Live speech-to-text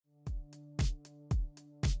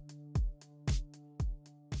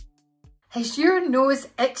Is your nose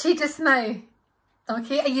itchy just now?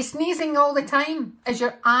 Okay, are you sneezing all the time? Is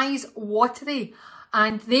your eyes watery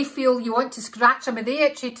and they feel you want to scratch them? Are they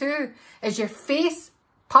itchy too? Is your face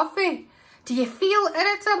puffy? Do you feel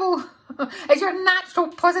irritable? Is your natural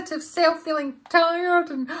positive self feeling tired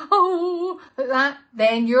and like that?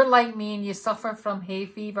 Then you're like me and you suffer from hay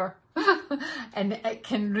fever. And it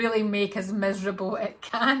can really make us miserable, it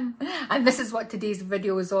can. And this is what today's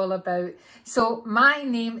video is all about. So my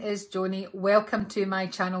name is Joanie. Welcome to my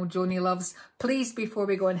channel, Joanie Loves. Please, before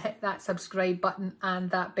we go, and hit that subscribe button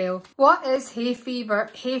and that bell. What is hay fever?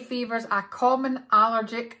 Hay fever is a common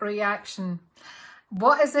allergic reaction.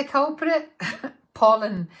 What is the culprit?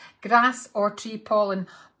 Pollen, grass or tree pollen.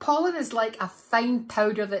 Pollen is like a fine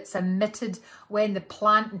powder that's emitted when the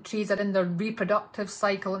plant and trees are in their reproductive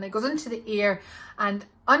cycle, and it goes into the air. And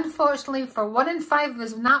unfortunately, for 1 in 5 of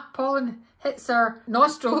us, when that pollen hits our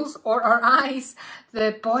nostrils or our eyes,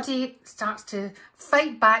 the body starts to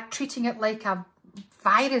fight back, treating it like a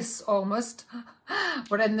virus almost.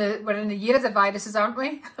 We're in the year of the viruses, aren't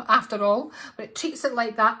we? After all, but it treats it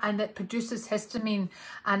like that, and it produces histamine,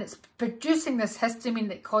 and it's producing this histamine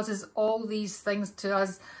that causes all these things to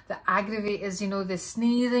us that aggravate us. You know, the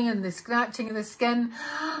sneezing and the scratching of the skin.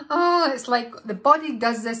 Oh, it's like the body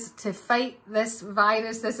does this to fight this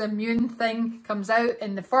virus. This immune thing comes out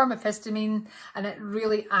in the form of histamine, and it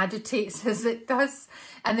really agitates as it does.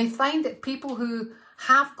 And they find that people who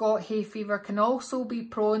have got hay fever can also be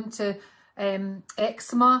prone to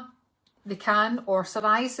eczema, they can, or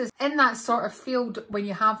psoriasis. In that sort of field, when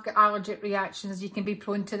you have got allergic reactions, you can be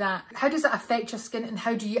prone to that. How does it affect your skin, and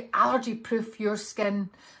how do you allergy proof your skin?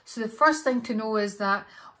 So the first thing to know is that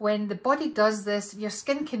when the body does this, your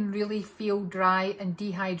skin can really feel dry and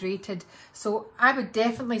dehydrated. So I would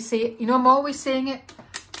definitely say, you know, I'm always saying it,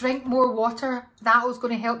 drink more water. That is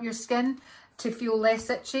going to help your skin to feel less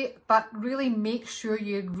itchy, but really make sure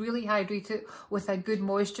you really hydrate it with a good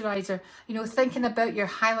moisturizer. You know, thinking about your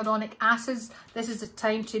hyaluronic acids, this is the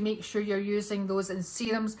time to make sure you're using those in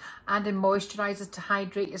serums and in moisturizers to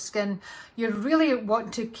hydrate your skin. You really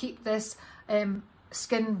want to keep this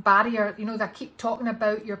skin barrier, you know, I keep talking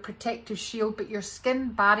about your protective shield, but your skin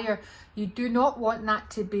barrier, you do not want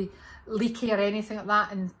that to be leaky or anything like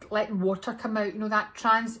that and letting water come out. You know, that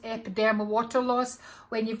transepidermal water loss.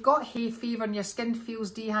 When you've got hay fever and your skin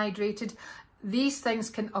feels dehydrated, these things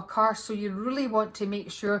can occur. So you really want to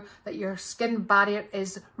make sure that your skin barrier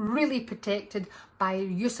is really protected by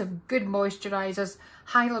use of good moisturizers,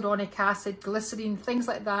 hyaluronic acid, glycerine, things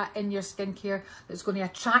like that in your skincare that's going to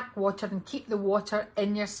attract water and keep the water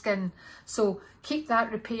in your skin. So keep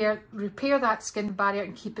that repair that skin barrier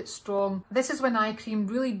and keep it strong. This is when eye cream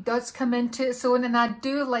really does come into its own, and I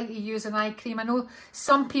do like to use an eye cream. I know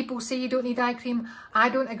some people say you don't need eye cream. I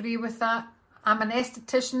don't agree with that. I'm an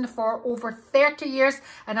esthetician for over 30 years,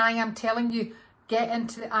 and I am telling you, get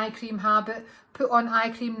into the eye cream habit. Put on eye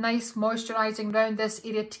cream, nice moisturising around this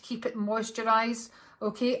area to keep it moisturised,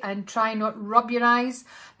 okay? And try not rub your eyes.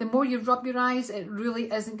 The more you rub your eyes, it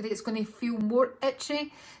really isn't great. It's going to feel more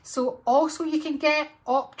itchy. So also you can get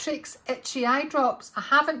Optrix itchy eye drops. I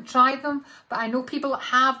haven't tried them, but I know people that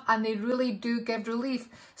have, and they really do give relief.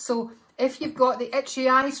 So if you've got the itchy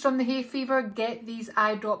eyes from the hay fever, get these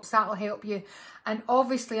eye drops. That'll help you. And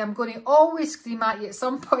obviously, I'm going to always scream at you at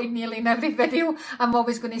some point nearly in every video. I'm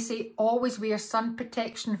always going to say, always wear sun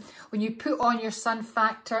protection. When you put on your sun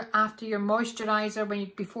factor after your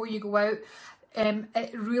moisturiser, before you go out,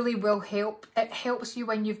 it really will help. It helps you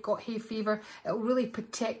when you've got hay fever. It will really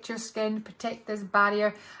protect your skin, protect this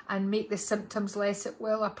barrier, and make the symptoms less. It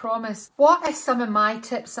will, I promise. What are some of my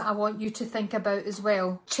tips that I want you to think about as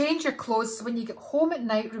well? Change your clothes. So when you get home at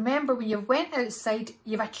night, remember when you went outside,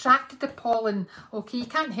 you've attracted the pollen. Okay, you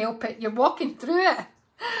can't help it. You're walking through it,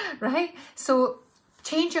 right? So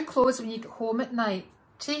change your clothes when you get home at night.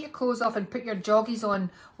 Take your clothes off and put your joggies on,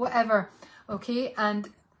 whatever, okay? And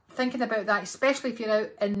thinking about that, especially if you're out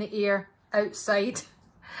in the air outside.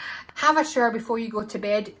 Have a shower before you go to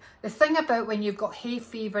bed. The thing about when you've got hay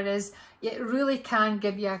fever is it really can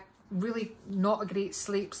give you a really not a great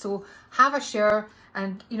sleep. So have a shower,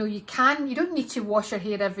 and you know, you don't need to wash your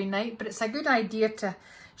hair every night, but it's a good idea to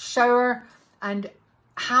shower and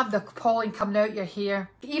have the pollen coming out your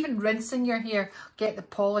hair. Even rinsing your hair, get the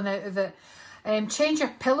pollen out of it. Change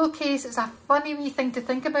your pillowcase. It's a funny wee thing to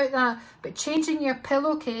think about that, but changing your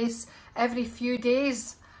pillowcase every few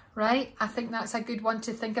days, right? I think that's a good one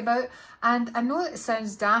to think about. And I know it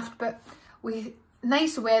sounds daft, but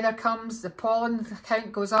nice weather comes, the pollen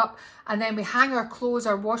count goes up, and then we hang our clothes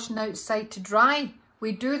or washing outside to dry,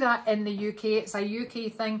 We do that in the UK. It's a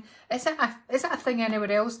UK thing. Is it a thing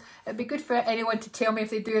anywhere else? It'd be good for anyone to tell me if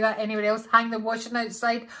they do that anywhere else. Hang the washing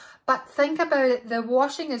outside. But think about it. The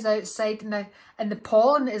washing is outside and the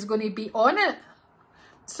pollen is going to be on it.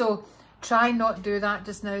 So try not do that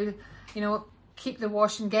just now. You know, keep the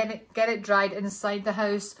washing, get it dried inside the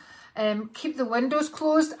house. Keep the windows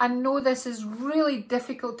closed. I know this is really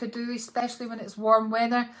difficult to do, especially when it's warm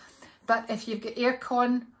weather. But if you've got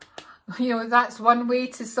aircon, you know, that's one way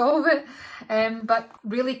to solve it. But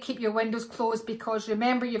really keep your windows closed, because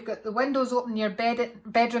remember, you've got the windows open in your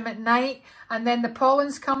bedroom at night, and then the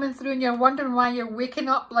pollen's coming through and you're wondering why you're waking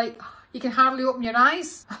up like you can hardly open your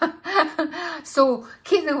eyes. So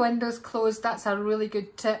keep the windows closed. That's a really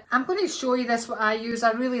good tip. I'm going to show you this, what I use.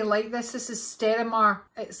 I really like this. This is Sterimar.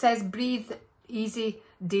 It says breathe easy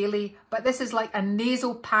daily, but this is like a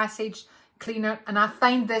nasal passage cleaner, and I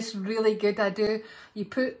find this really good. I do. You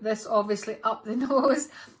put this obviously up the nose.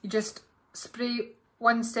 You just spray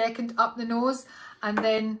 1 second up the nose, and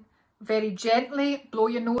then very gently blow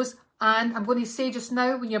your nose. And I'm going to say just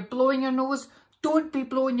now, when you're blowing your nose, don't be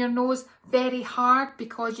blowing your nose very hard,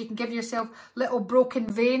 because you can give yourself little broken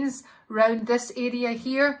veins around this area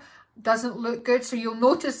here. Doesn't look good. So you'll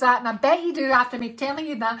notice that, and I bet you do after me telling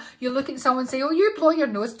you that. You look at someone and say, oh, you blow your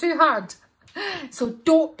nose too hard. So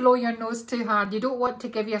don't blow your nose too hard. You don't want to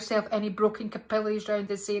give yourself any broken capillaries around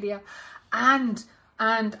this area. And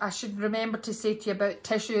I should remember to say to you about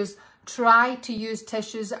tissues. Try to use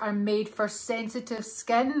tissues that are made for sensitive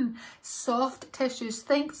skin. Soft tissues.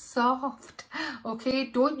 Think soft. Okay?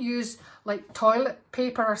 Don't use like toilet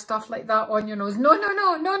paper or stuff like that on your nose. No, no,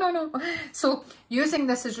 no, no, no, no. So using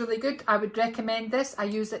this is really good. I would recommend this. I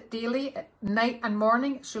use it daily, at night and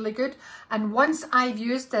morning. It's really good. And once I've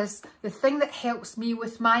used this, the thing that helps me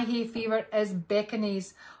with my hay fever is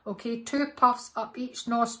Beckinase. Okay? 2 puffs up each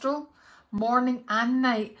nostril, morning and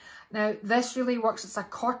night. Now, this really works. It's a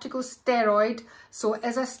corticosteroid. So it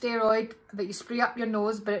is a steroid that you spray up your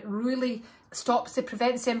nose, but it really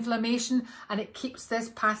prevents inflammation, and it keeps these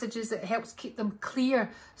passages. It helps keep them clear.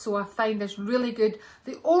 So I find this really good.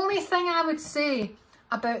 The only thing I would say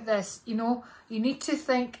about this, you know, you need to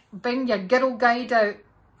think, bring your Girl Guide out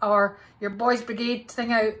or your Boys Brigade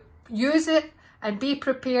thing out. Use it and be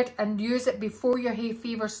prepared, and use it before your hay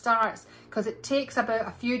fever starts, because it takes about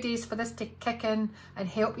a few days for this to kick in and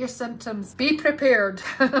help your symptoms. Be prepared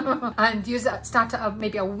and use it. Start it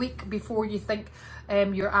maybe a week before you think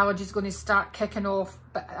your allergy is going to start kicking off.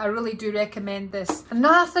 But I really do recommend this.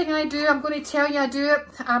 Another thing I do, I'm going to tell you I do it.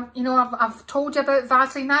 You know, I've told you about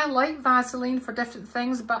Vaseline. I like Vaseline for different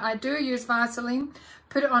things, but I do use Vaseline.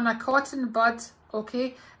 Put it on a cotton bud,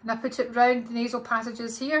 okay, and I put it round the nasal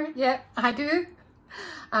passages here. Yeah, I do.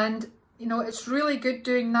 And you know, it's really good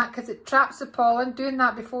doing that, because it traps the pollen. Doing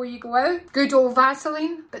that before you go out. Good old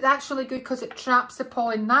Vaseline, but that's really good because it traps the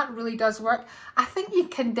pollen. That really does work. I think you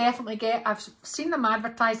can definitely get, I've seen them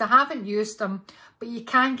advertised, I haven't used them, but you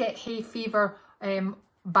can get hay fever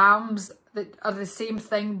balms that are the same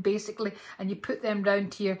thing basically, and you put them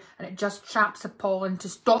round here and it just traps the pollen to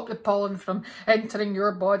stop the pollen from entering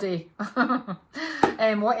your body.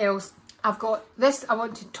 What else? I've got this I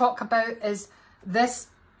want to talk about is this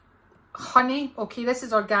honey. Okay, this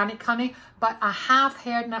is organic honey, but I have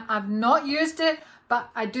heard, and I've not used it, but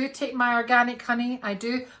I do take my organic honey, I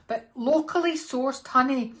do, but locally sourced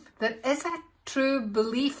honey, there is a true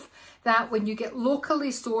belief that when you get locally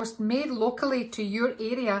sourced, made locally to your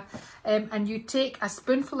area, and you take a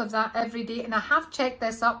spoonful of that every day, and I have checked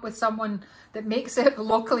this up with someone that makes it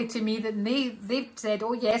locally to me, that they've said,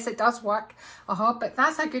 oh yes, it does work, but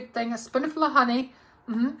that's a good thing. A spoonful of honey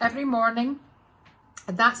every morning.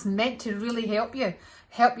 And that's meant to really help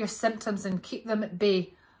your symptoms and keep them at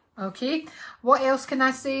bay. Okay, what else can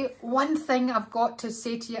I say? One thing I've got to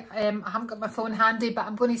say to you, I haven't got my phone handy, but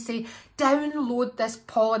I'm going to say download this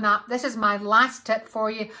pollen app. This is my last tip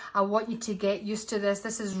for you. I want you to get used to this.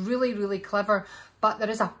 This is really, really clever. But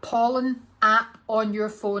there is a pollen app on your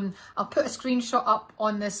phone. I'll put a screenshot up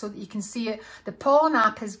on this so that you can see it. The pollen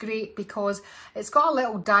app is great because it's got a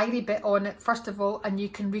little diary bit on it, first of all, and you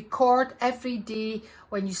can record every day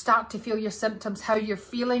when you start to feel your symptoms, how you're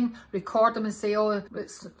feeling. Record them and say, oh,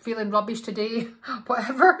 it's feeling rubbish today,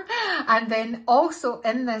 whatever. And then also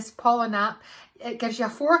in this pollen app, it gives you a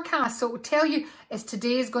forecast. So it will tell you, is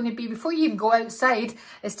today going to be, before you even go outside,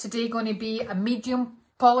 is today going to be a medium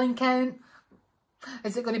pollen count?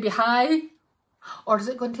 Is it going to be high, or is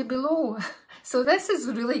it going to be low? So this is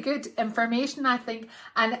really good information, I think,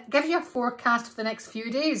 and it gives you a forecast for the next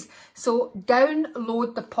few days. So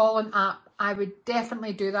download the pollen app. I would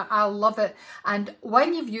definitely do that. I love it. And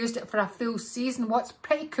when you've used it for a full season, what's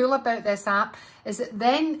pretty cool about this app is that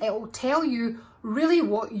then it will tell you really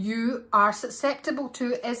what you are susceptible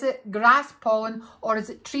to. Is it grass pollen or is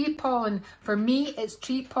it tree pollen? For me, it's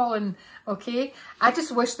tree pollen, okay? I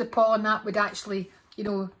just wish the pollen app would actually, you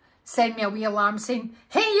know, send me a wee alarm saying,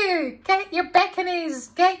 hey you, get your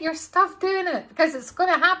beconies, get your stuff doing it, because it's going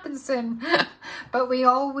to happen soon. But we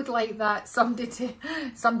all would like that, somebody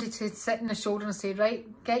to sit on the shoulder and say, right,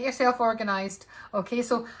 get yourself organised. Okay,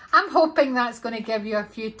 so I'm hoping that's going to give you a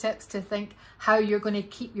few tips to think how you're going to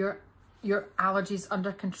keep your allergies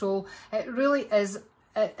under control. It really is,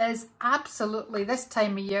 it is absolutely, this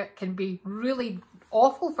time of year can be really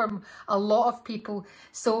awful for a lot of people.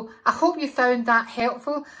 So I hope you found that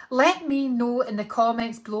helpful. Let me know in the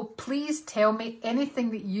comments below. Please tell me anything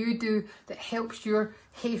that you do that helps your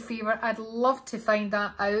hay fever. I'd love to find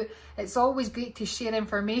that out. It's always great to share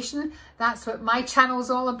information. That's what my channel's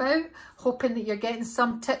all about. Hoping that you're getting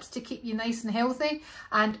some tips to keep you nice and healthy,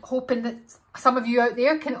 and hoping that some of you out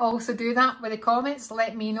there can also do that with the comments.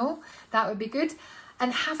 Let me know. That would be good.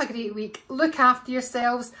 And have a great week. Look after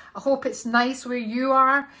yourselves. I hope it's nice where you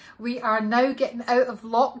are. We are now getting out of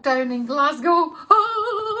lockdown in Glasgow.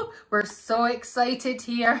 Oh, we're so excited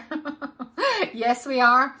here. Yes, we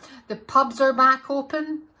are. The pubs are back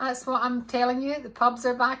open. That's what I'm telling you. The pubs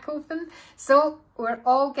are back open. So we're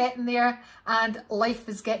all getting there, and life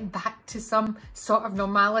is getting back to some sort of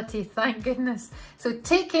normality. Thank goodness. So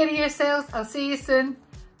take care of yourselves. I'll see you soon.